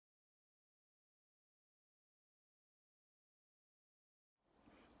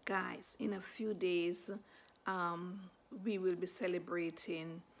Guys, in a few days, um, we will be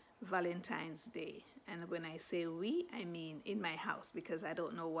celebrating Valentine's Day. And when I say we, I mean in my house, because I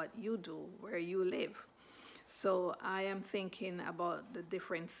don't know what you do where you live. So I am thinking about the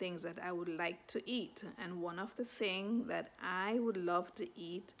different things that I would like to eat. And one of the things that I would love to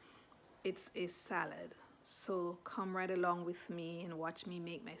eat, it's a salad. So come right along with me and watch me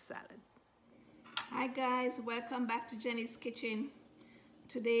make my salad. Hi guys, welcome back to Jenny's Kitchen.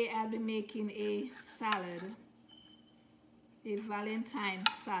 Today I'll be making a salad, a Valentine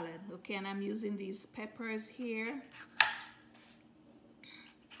salad. Okay, and I'm using these peppers here.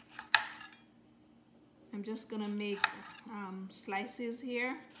 I'm just gonna make slices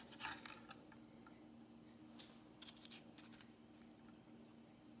here.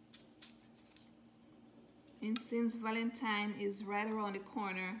 And since Valentine is right around the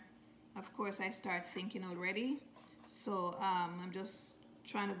corner, of course I start thinking already. So I'm just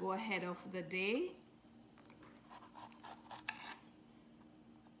trying to go ahead of the day.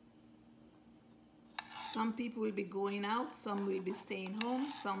 Some people will be going out, some will be staying home,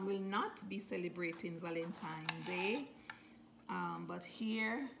 some will not be celebrating Valentine's Day. But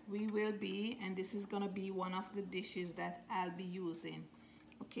here we will be, and this is gonna be one of the dishes that I'll be using.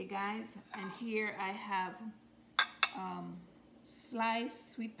 Okay guys, and here I have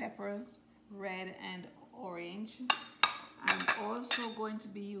sliced sweet peppers, red and orange. I'm also going to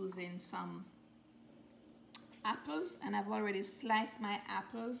be using some apples, and I've already sliced my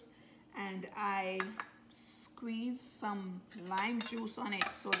apples and I squeeze some lime juice on it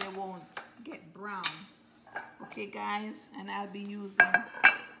so they won't get brown. Okay guys, and I'll be using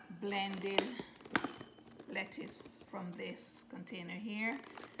blended lettuce from this container here.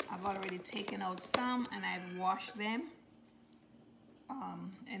 I've already taken out some and I've washed them,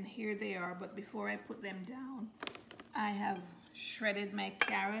 and here they are. But before I put them down, I have shredded my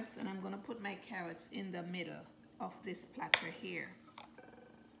carrots, and I'm going to put my carrots in the middle of this platter here.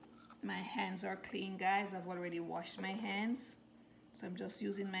 My hands are clean guys, I've already washed my hands, so I'm just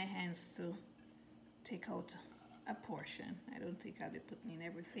using my hands to take out a portion. I don't think I'll be putting in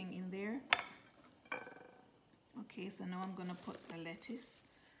everything in there. Okay, so now I'm going to put the lettuce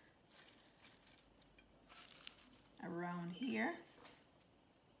around here.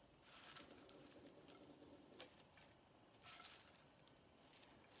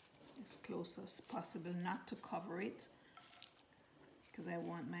 As close as possible, not to cover it, because I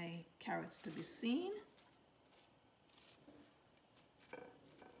want my carrots to be seen.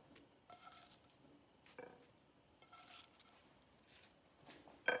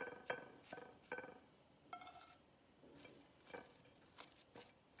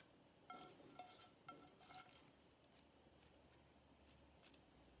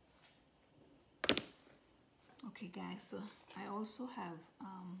 Okay guys, so I also have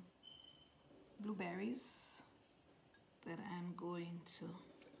blueberries that I'm going to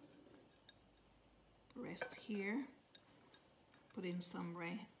rest here. Put in some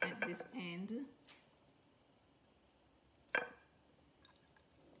right at this end.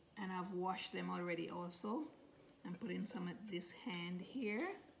 And I've washed them already also. I'm putting some at this hand here.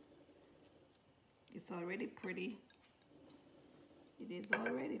 It's already pretty. It is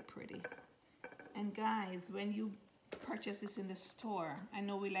already pretty. And guys, when you purchase this in the store, I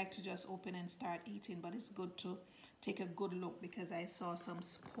know we like to just open and start eating, but it's good to take a good look, because I saw some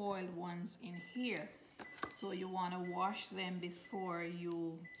spoiled ones in here. So you want to wash them before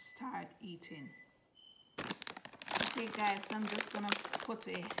you start eating. Okay guys, so I'm just going to put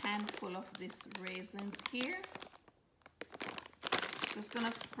a handful of this raisins here. Just going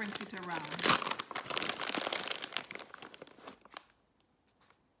to sprinkle it around.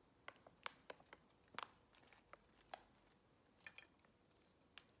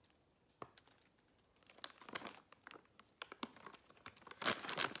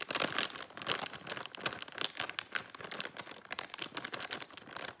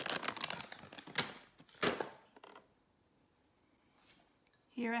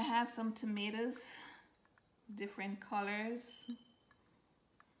 Here I have some tomatoes, different colors.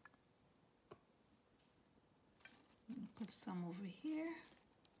 Put some over here.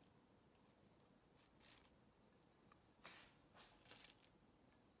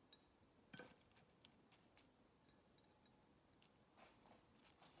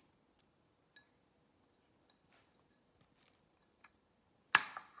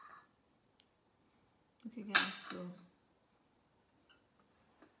 Okay guys, so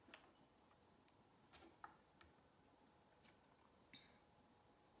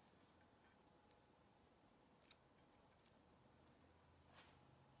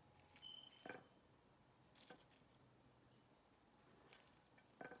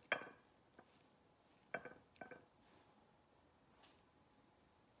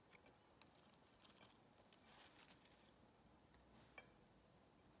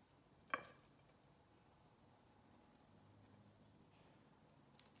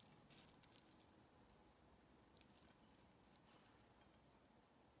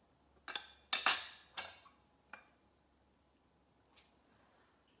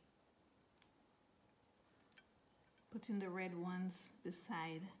putting the red ones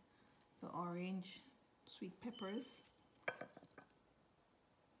beside the orange sweet peppers.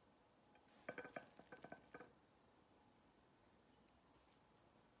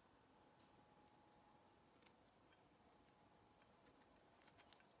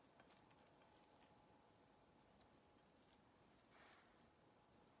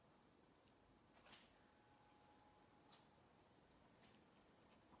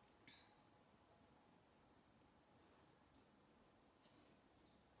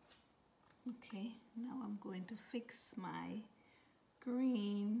 Okay, now I'm going to fix my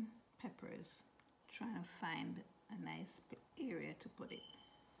green peppers, trying to find a nice area to put it.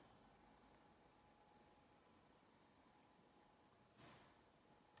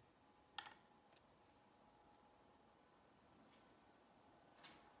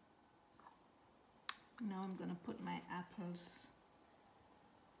 Now I'm going to put my apples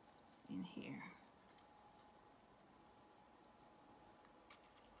in here.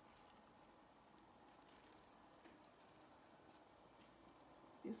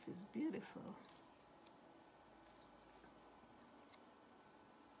 This is beautiful.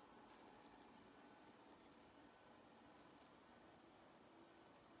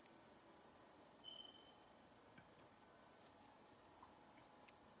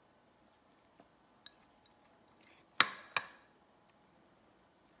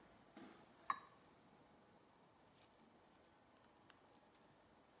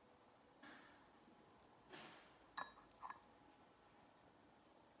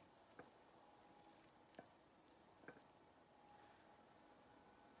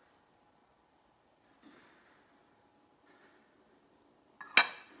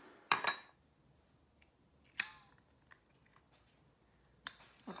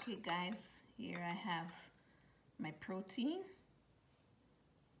 Okay guys, here I have my protein.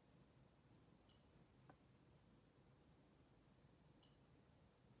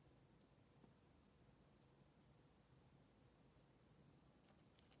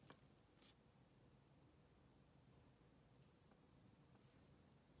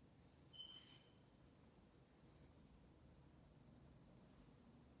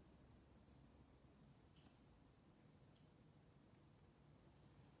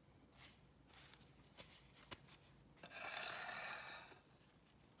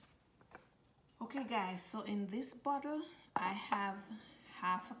 Okay guys, so in this bottle I have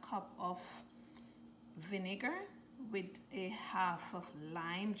half a cup of vinegar with a half of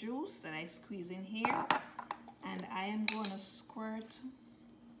lime juice that I squeeze in here, and I am going to squirt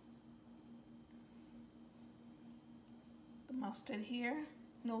the mustard here.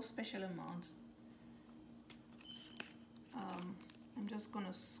 No special amount. I'm just going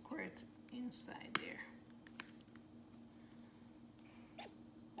to squirt inside there.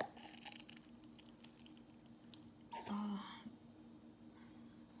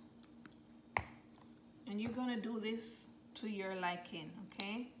 And you're gonna do this to your liking,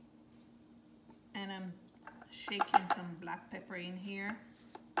 okay? And I'm shaking some black pepper in here.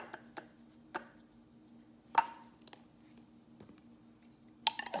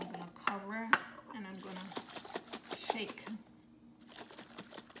 I'm gonna cover and I'm gonna shake.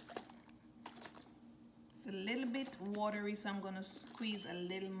 It's a little bit watery, so I'm gonna squeeze a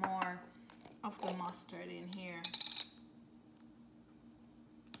little more of the mustard in here.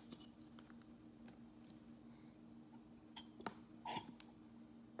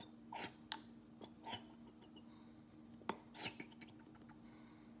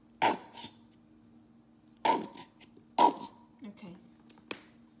 Okay.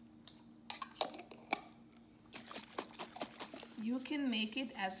 You can make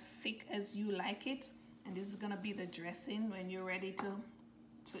it as thick as you like it, and this is gonna be the dressing. When you're ready to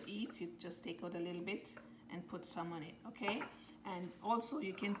eat, you just take out a little bit and put some on it, okay? And also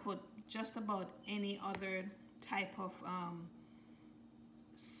you can put just about any other type of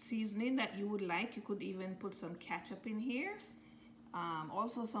seasoning that you would like. You could even put some ketchup in here,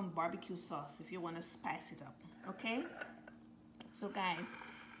 also some barbecue sauce if you want to spice it up, okay? So guys,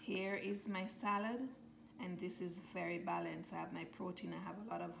 here is my salad, and this is very balanced. I have my protein, I have a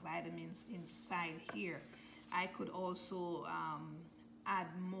lot of vitamins inside here. I could also add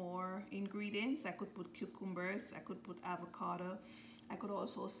more ingredients. I could put cucumbers, I could put avocado, I could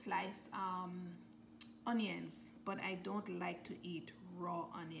also slice onions, but I don't like to eat raw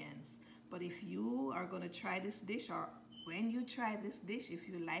onions. But if you are going to try this dish, or when you try this dish, if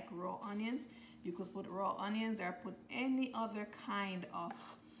you like raw onions, you could put raw onions or put any other kind of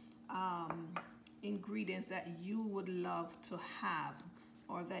ingredients that you would love to have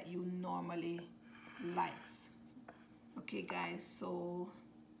or that you normally likes. Okay guys, so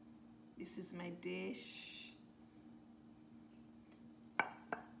this is my dish.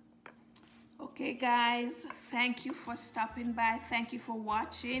 Okay guys, thank you for stopping by. Thank you for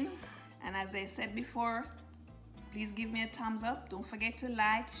watching. And as I said before, please give me a thumbs up. Don't forget to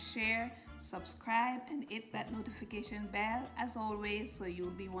like, share, subscribe, and hit that notification bell as always, so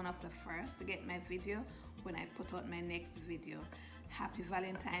you'll be one of the first to get my video when I put out my next video. Happy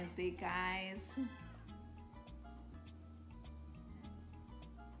Valentine's Day, guys.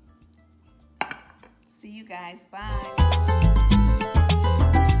 See you guys. Bye.